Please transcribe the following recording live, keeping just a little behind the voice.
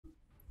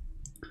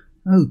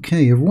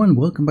Okay everyone,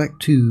 welcome back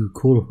to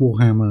Call of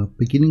Warhammer,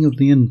 beginning of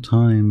the end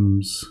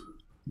times.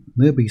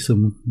 There'll be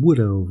some wood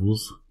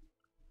elves.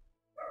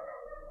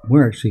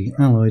 We're actually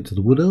allied to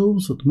the wood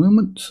elves at the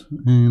moment,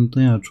 and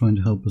they are trying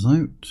to help us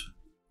out.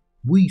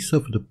 We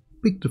suffered a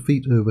big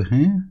defeat over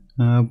here.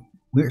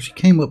 We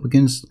actually came up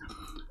against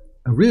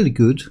a really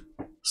good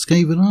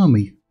Skaven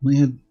army. They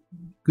had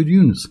good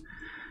units.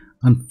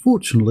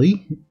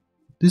 Unfortunately,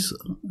 this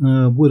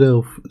wood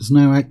elf has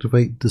now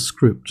activated the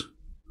script.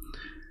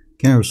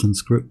 Garrison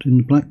script in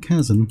the Black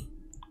Chasm,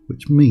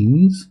 which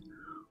means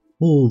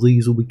all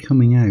these will be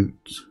coming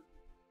out.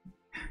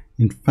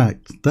 In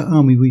fact, that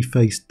army we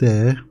faced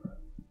there,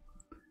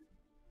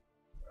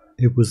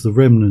 it was the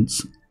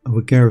remnants of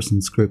a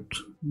garrison script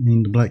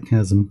in the Black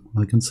Chasm.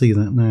 I can see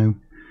that now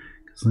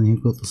because they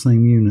have got the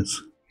same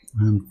units.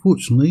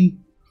 Unfortunately,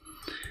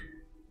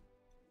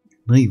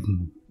 they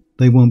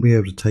won't be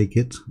able to take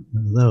it.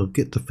 They'll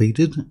get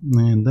defeated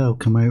and they'll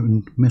come out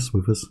and mess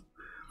with us.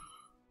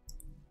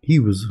 He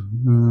was,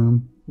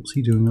 what's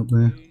he doing up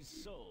there?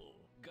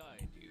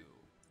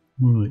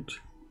 Right.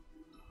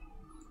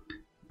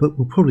 But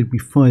we'll probably be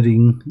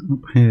fighting up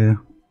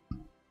here.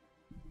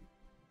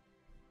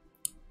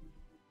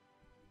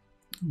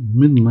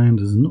 Nordland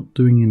is not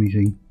doing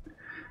anything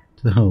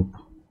to help.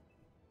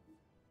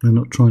 They're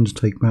not trying to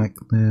take back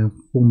their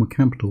former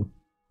capital.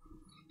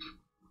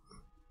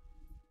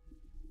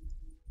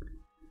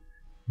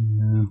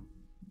 Yeah,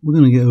 we're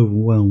going to get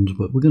overwhelmed,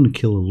 but we're going to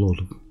kill a lot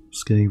of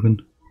Skaven.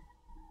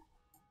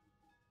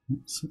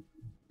 That's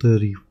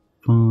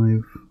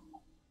 35.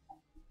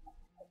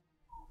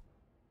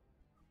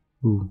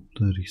 Ooh,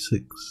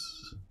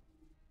 36.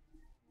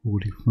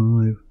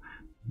 45.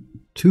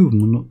 Two of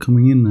them are not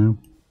coming in now.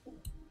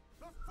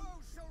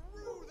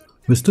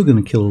 We're still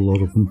going to kill a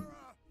lot of them.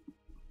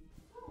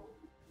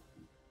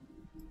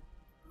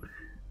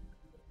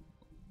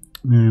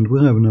 And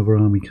we'll have another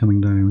army coming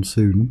down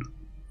soon.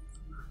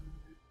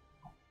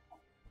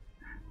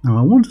 Now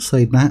I want to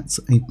say that's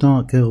a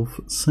Dark Elf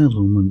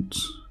settlement.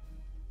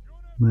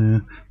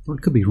 There, but I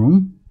could be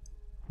wrong.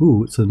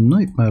 Ooh, it's a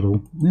night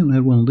battle. We haven't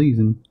had one of these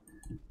in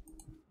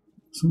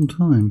some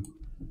time.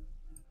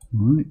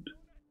 Right.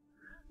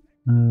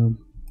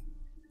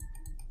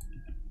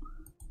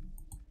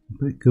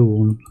 Better go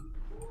on.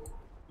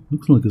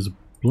 Looks like there's a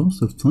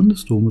blast of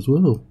thunderstorm as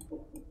well.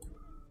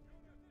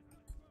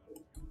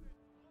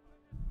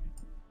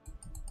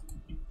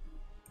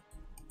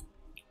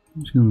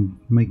 I'm just going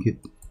to make it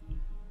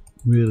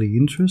really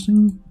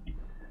interesting.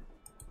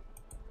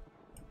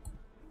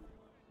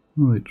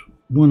 Right,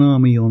 one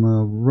army on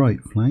our right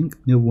flank,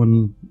 the other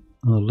one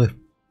on our left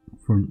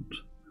front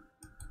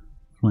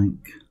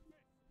flank.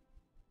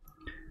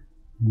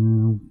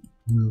 Now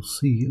we'll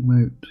see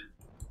about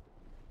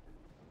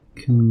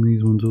killing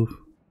these ones off.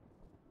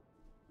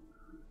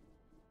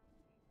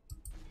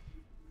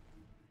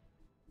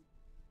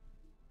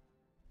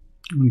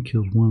 Only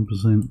killed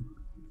 1%.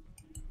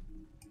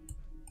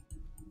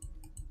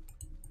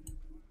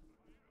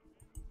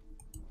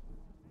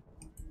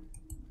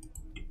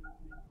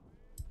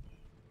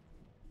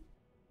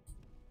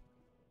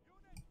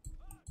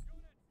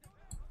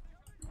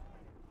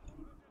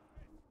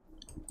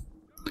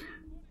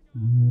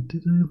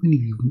 Did I have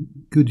any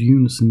good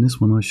units in this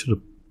one? I should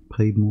have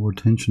paid more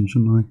attention,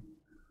 shouldn't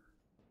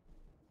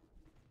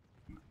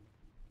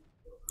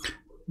I?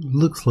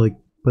 Looks like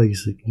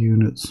basic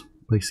units,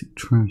 basic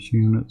trash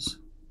units.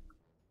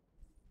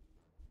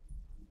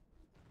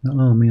 That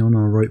army on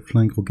our right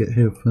flank will get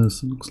here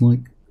first, it looks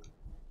like.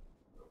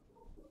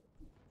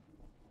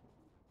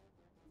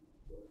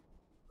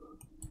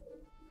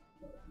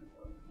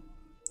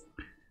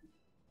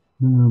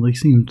 They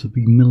seem to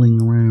be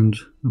milling around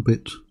a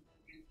bit.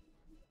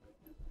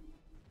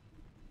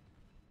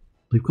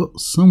 They've got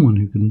someone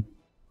who can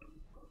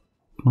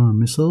fire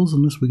missiles,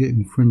 unless we're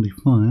getting friendly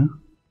fire.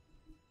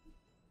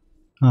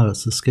 Ah,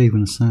 it's the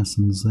Skaven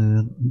assassins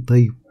there.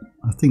 They,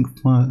 I think,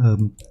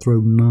 throw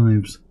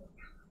knives.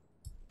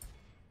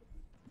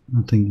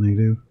 I think they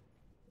do.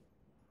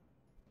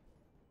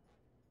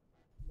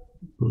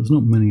 But there's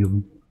not many of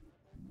them.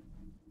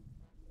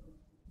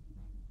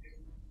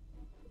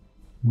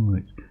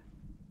 Right.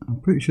 I'm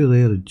pretty sure they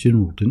had a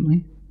general, didn't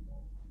they?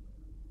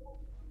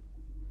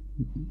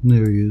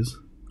 There he is.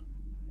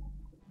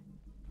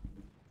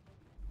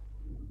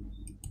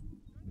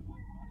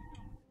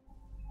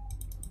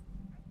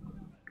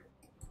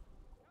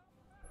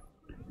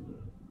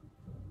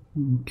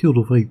 Killed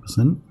off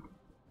 8%.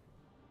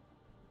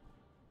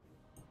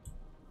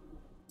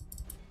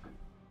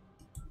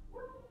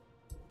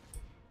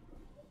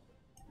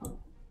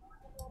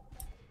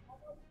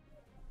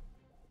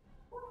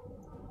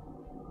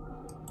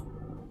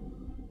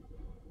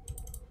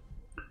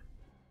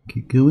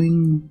 Keep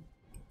going.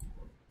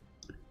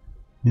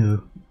 Yeah,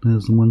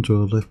 there's the one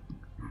to our left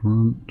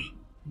front.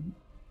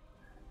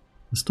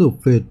 They're still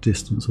a fair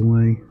distance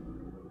away.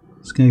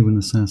 Skaven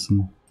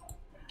assassin.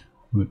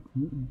 Right,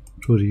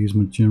 try to use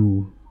my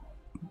general.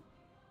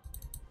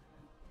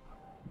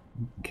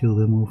 Kill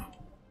them off.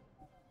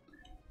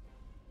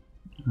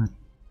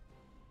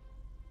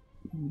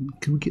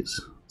 Can we get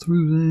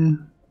through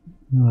there?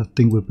 No, I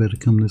think we'd better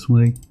come this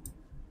way.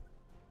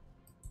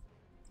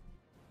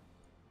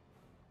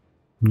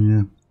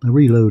 Yeah, they're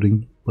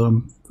reloading, but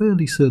I'm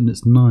fairly certain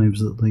it's knives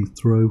that they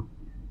throw.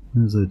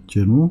 There's a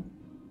general.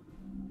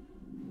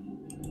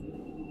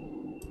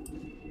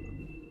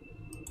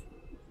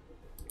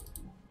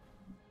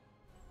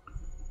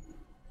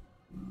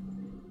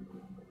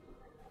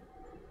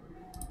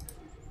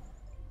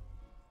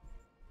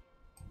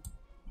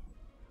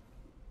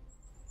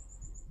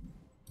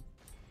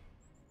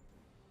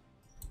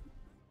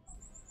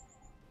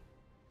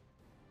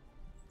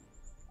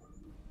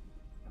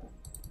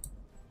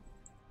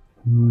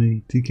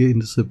 He did get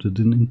intercepted,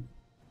 didn't he?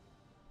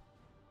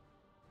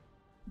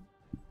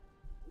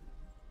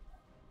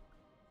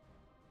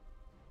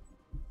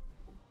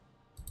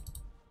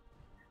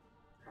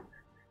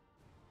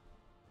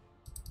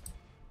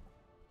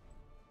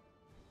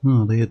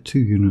 Oh, they had 2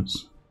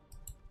 units.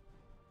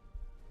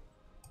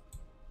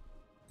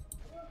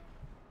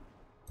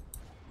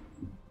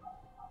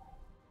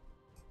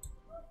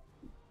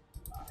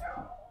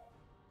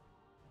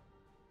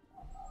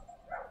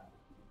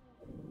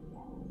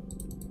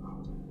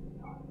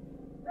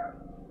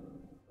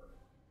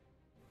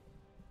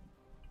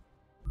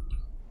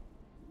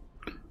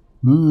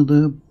 No,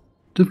 they're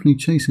definitely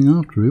chasing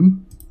after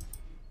him.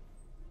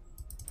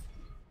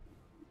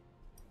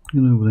 Get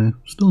over there.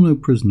 Still no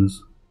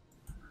prisoners.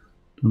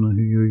 Don't know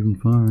who you're even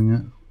firing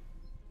at.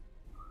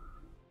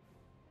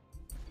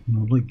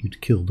 I'd like you to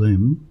kill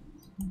them.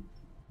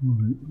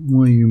 Right,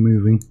 why are you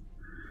moving?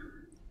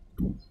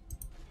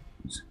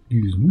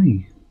 Excuse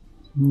me.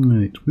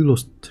 Right, we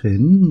lost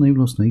 10, they've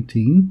lost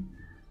 18.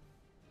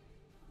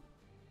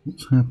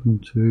 What's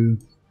happened to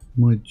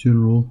my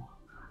general?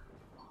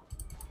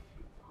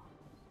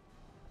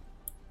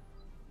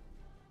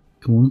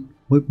 Come on,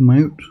 wipe them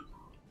out.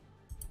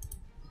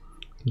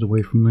 Get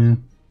away from there.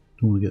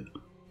 Don't want to get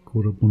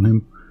caught up on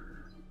him.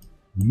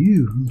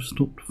 You have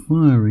stopped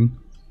firing.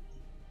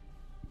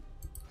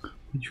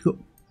 But you've got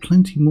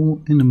plenty more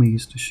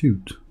enemies to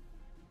shoot.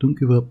 Don't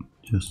give up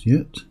just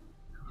yet.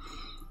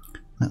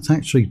 That's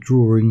actually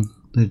drawing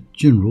their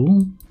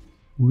general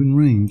within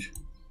range.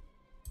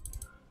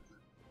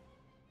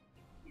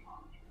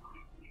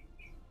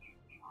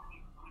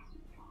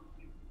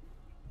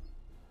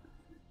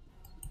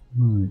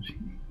 Right,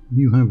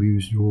 you have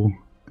used your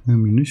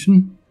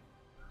ammunition.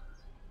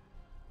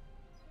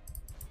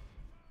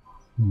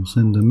 I'll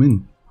send them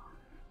in.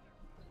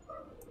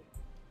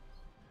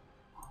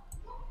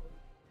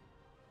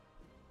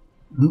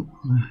 Oh,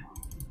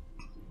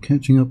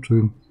 catching up to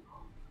him.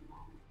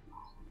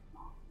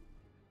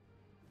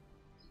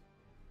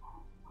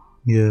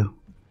 Yeah,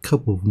 a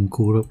couple of them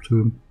caught up to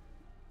him.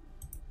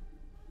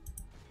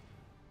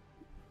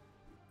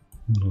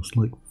 I lost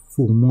like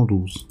 4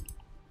 models.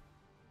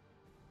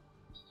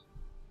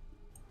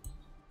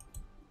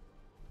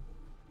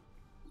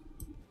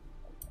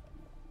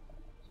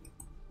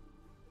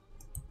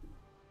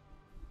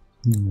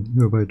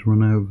 You're about to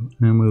run out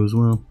of ammo as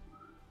well.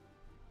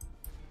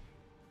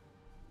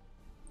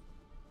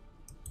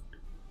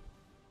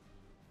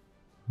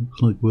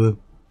 Looks like we're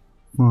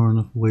far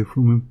enough away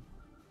from him.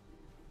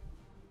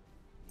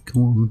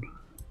 Come on,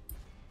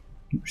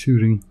 keep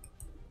shooting.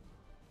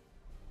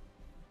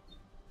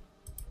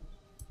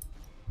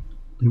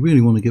 They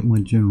really want to get my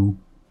general.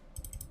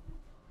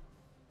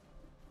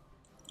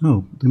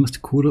 Oh, they must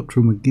have caught up to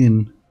him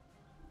again.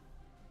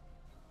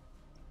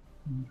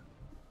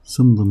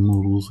 Some of the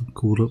models have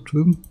caught up to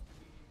him.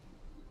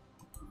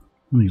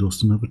 And he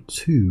lost another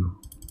 2.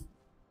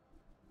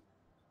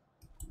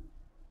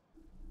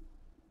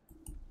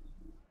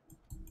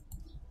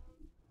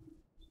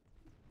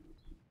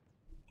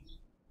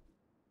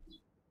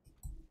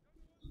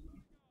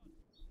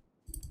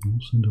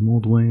 I'll send him all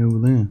the way over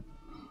there.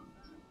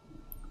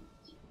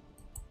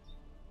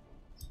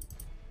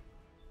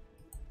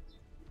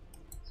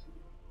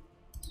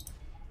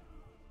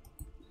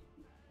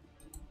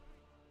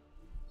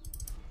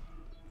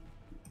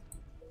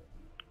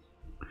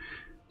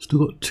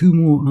 Still got 2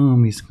 more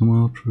armies to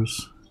come after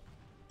us.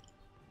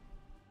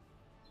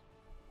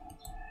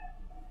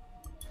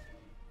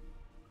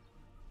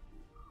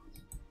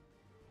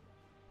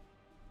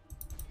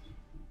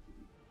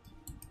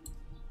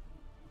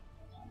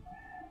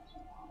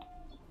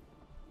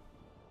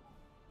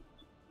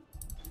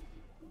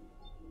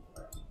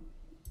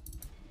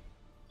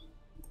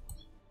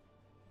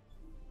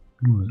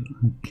 Right,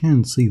 I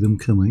can see them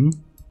coming.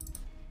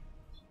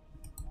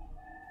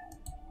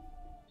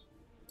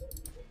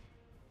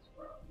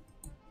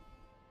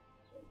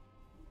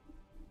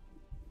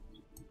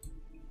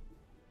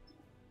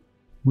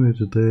 Where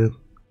did their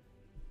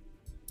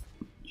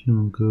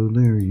general go?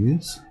 There he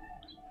is.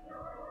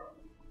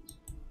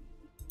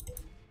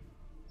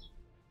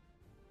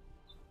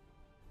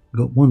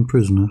 Got 1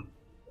 prisoner.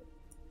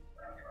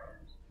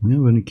 We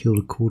have only killed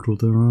a quarter of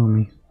their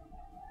army.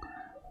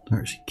 They're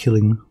actually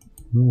killing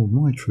more of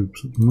my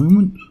troops at the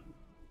moment.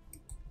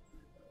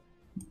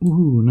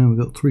 Ooh, now we've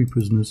got 3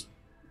 prisoners.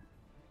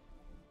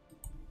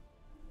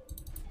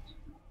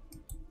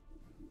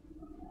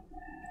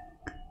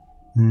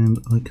 and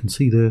I can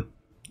see their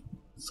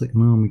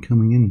second army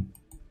coming in.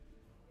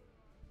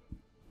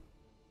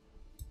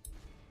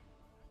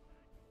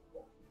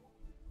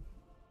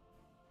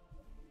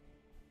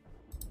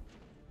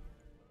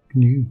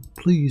 Can you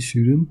please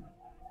shoot him?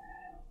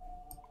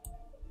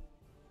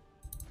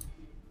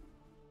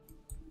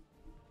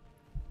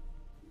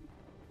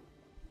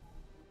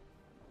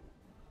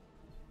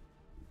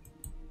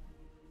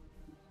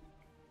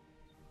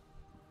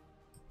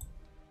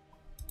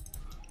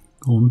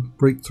 Go on,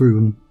 break through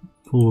and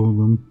follow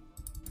them.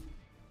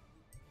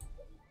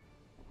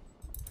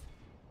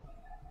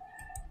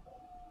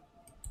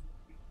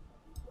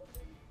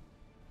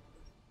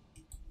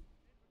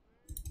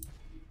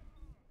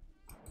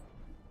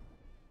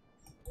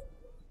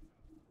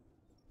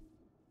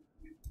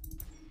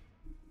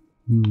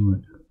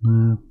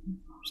 Right,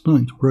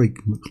 starting to break,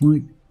 looks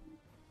like.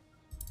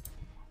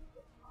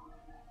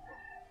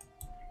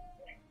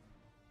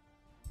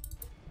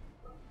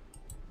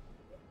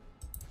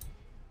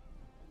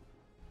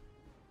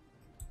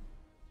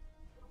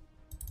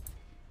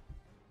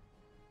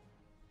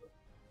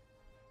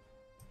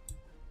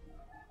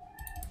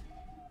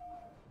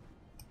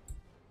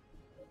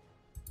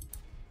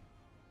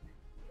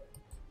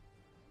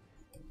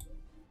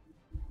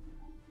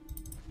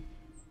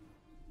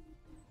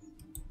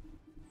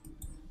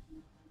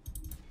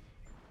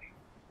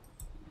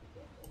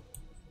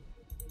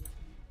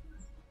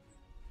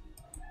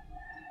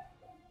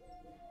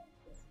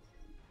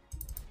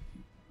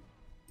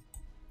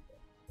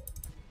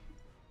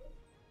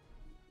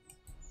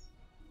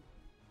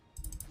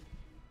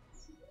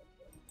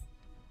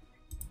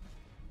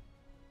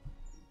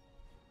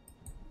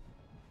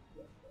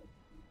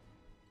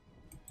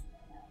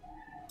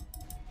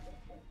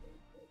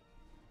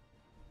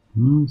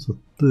 Well, it's a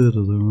third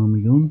of their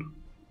army gone.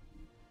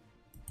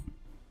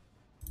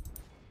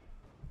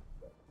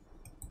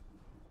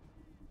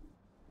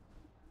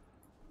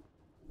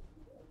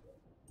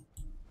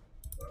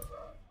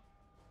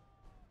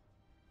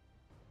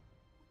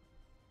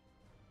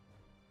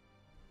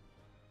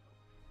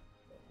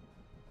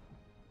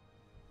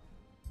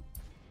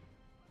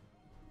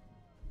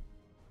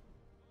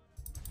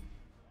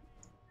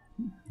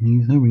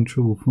 He's having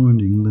trouble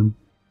finding them,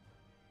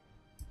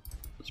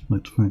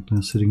 despite the fact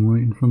they're sitting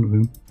right in front of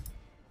him.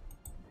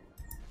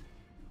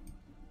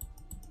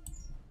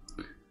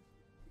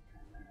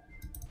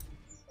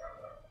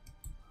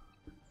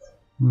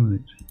 Right,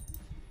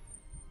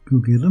 go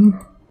get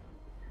them.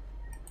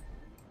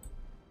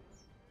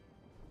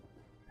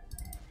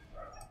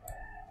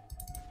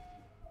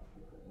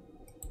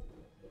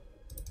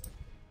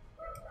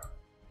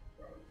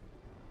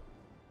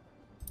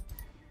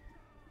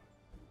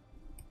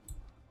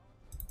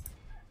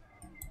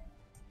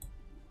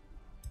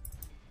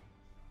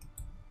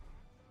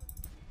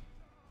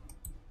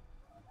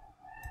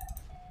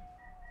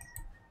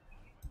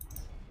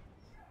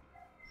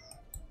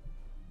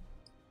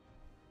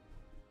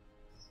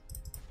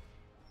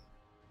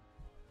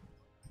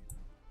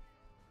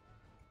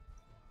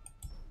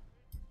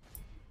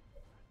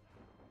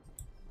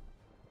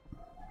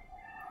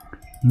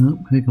 Nope,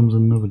 here comes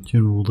another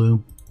general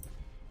though.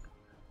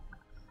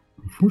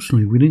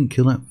 Unfortunately, we didn't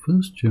kill that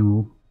first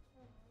general.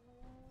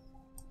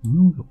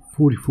 Well, we got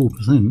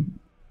 44%.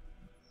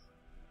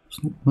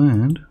 It's not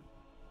bad.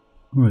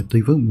 Alright,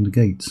 they've opened the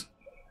gates.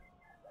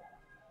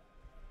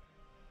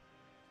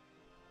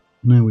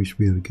 Now we should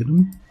be able to get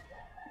them.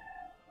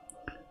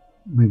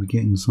 Maybe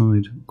get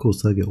inside. Of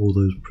course, they'll get all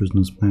those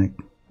prisoners back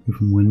if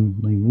and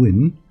when they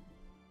win.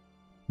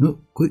 Oh,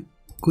 quick,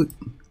 quick.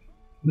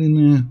 Get in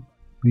there.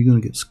 You're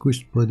going to get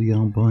squished by the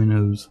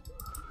albinos.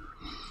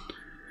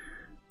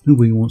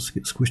 Nobody wants to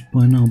get squished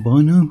by an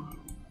albino,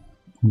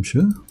 I'm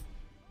sure.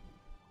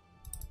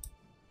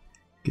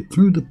 Get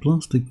through the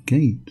plastic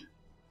gate.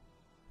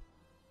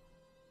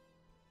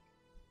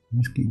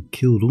 He's getting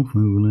killed off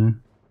over there.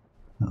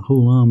 That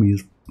whole army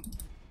is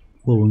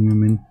following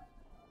him in.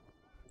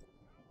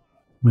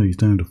 No, he's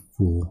down to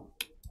 4.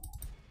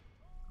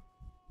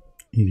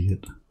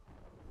 Idiot.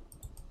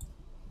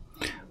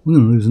 We're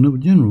going to lose another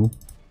general.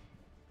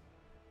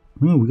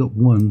 Oh, we got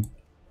one.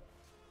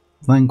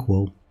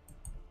 Vanquil.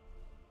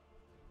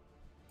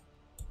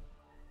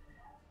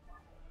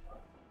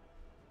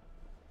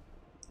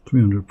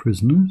 $300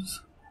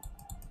 prisoners.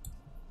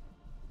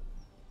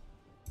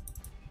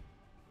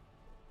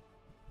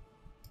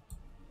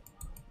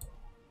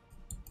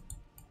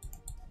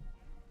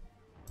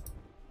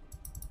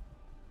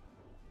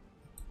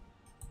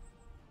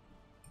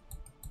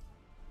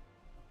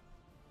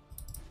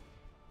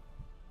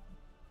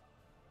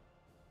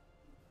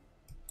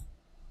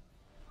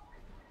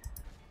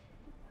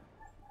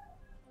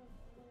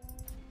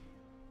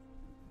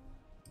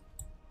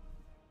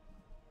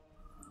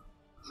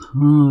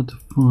 Hard to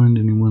find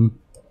anyone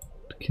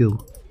to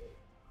kill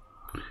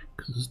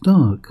because it's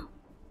dark.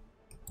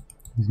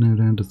 He's now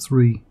down to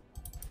 3.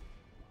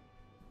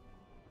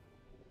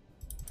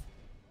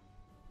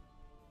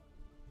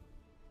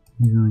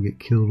 He's going to get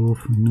killed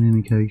off in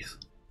any case.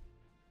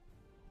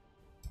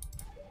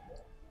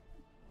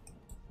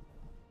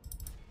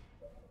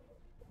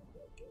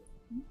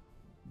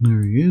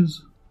 There he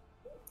is.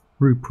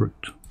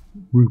 Rupert.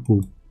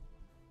 Rupel.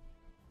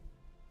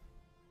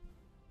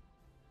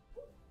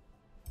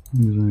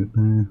 He's out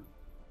there.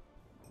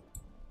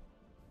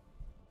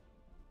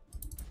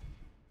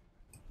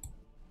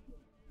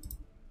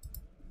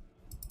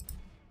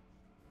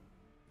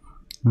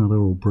 Oh, they're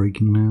all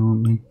breaking now,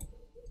 aren't they?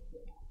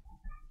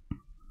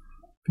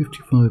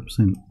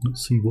 55%.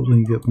 Let's see what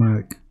they get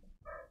back.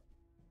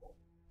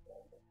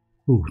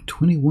 Oh,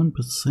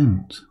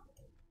 21%.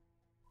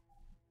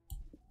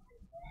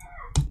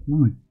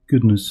 My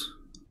goodness.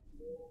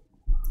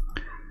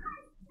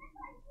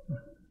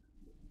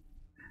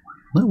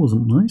 That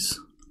wasn't nice.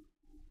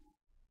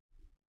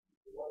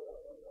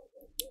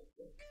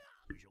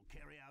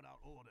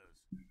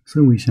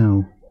 So we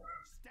shall.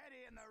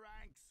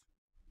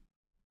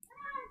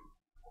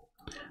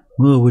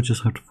 Well, we'll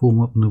just have to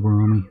form up another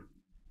army.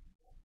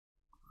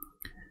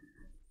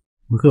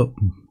 We've got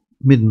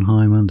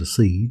Middenheim under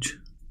siege.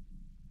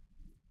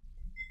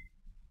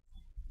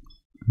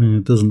 And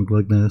it doesn't look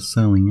like they're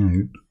selling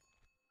out.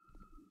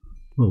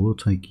 Well, we'll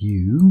take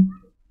you.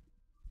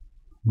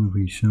 Where have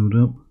you showed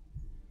up?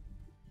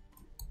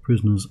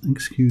 Prisoners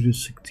executed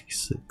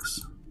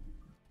 66.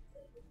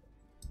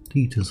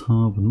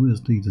 Dietershaven,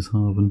 where's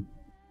Dietershaven?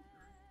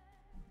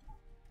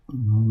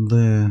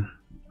 There.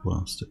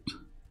 Blast it.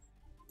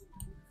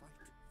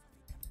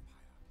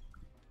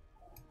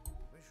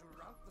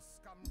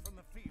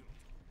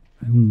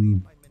 I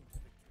don't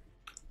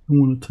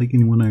want to take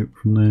anyone out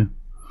from there.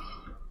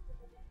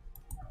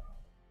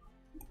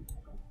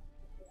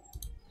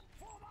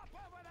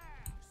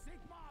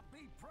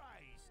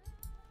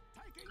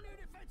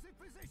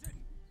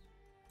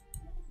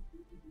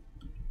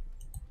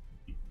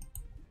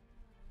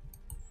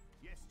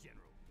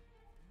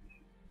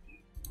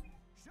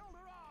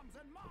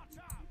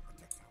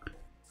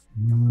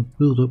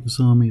 Build up this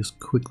army as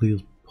quickly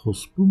as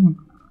possible.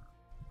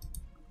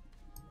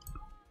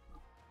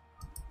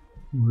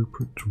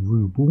 Rupert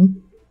Ruble.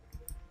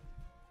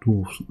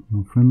 Dwarfs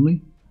are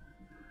friendly.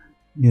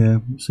 Yeah,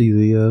 see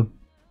the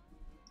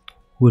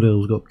Wood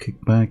Elves got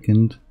kicked back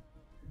and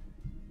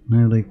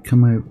now they've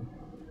come out.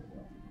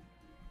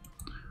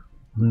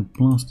 They're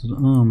blasted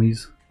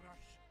armies.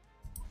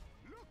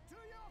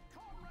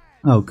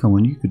 Oh, come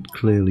on, you could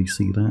clearly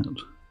see that.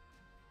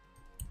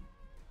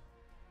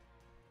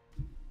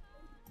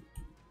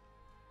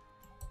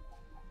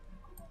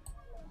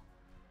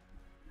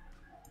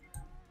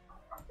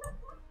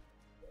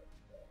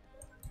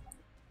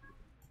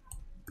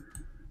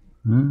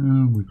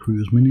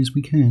 Recruit as many as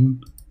we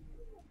can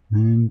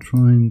and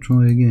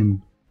try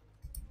again.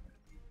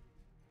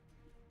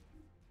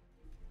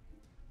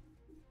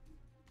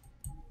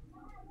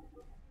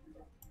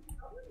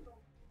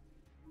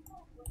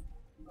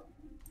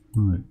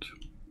 Right.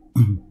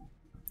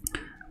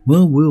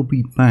 Well, we'll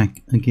be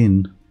back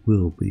again.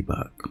 We'll be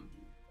back.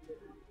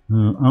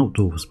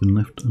 Outdoor has been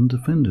left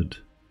undefended.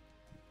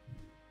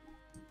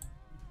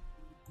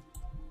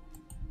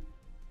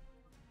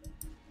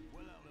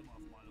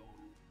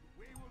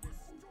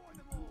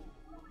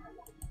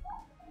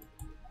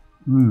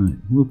 Right,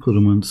 we'll put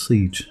them on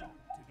siege.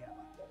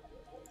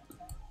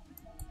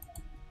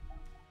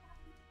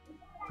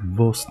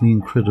 Voss the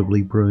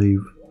incredibly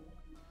brave.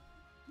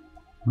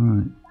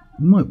 Alright,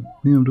 we might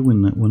be able to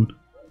win that one.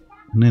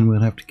 And then we'll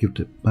have to give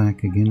it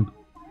back again.